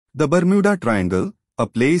The Bermuda Triangle, a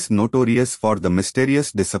place notorious for the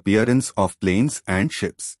mysterious disappearance of planes and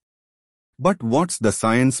ships. But what's the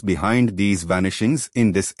science behind these vanishings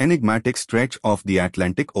in this enigmatic stretch of the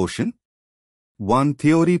Atlantic Ocean? One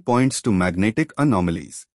theory points to magnetic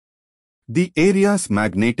anomalies. The area's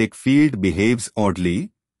magnetic field behaves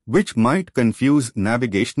oddly, which might confuse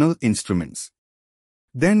navigational instruments.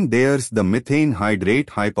 Then there's the methane hydrate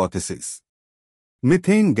hypothesis.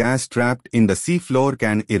 Methane gas trapped in the seafloor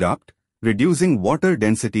can erupt, reducing water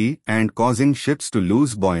density and causing ships to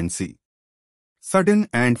lose buoyancy. Sudden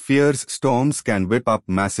and fierce storms can whip up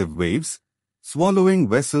massive waves, swallowing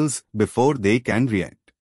vessels before they can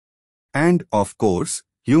react. And, of course,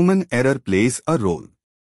 human error plays a role.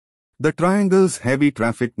 The triangle's heavy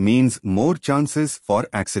traffic means more chances for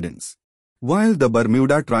accidents. While the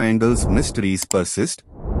Bermuda Triangle's mysteries persist,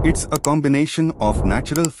 it's a combination of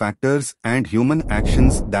natural factors and human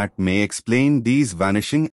actions that may explain these vanishing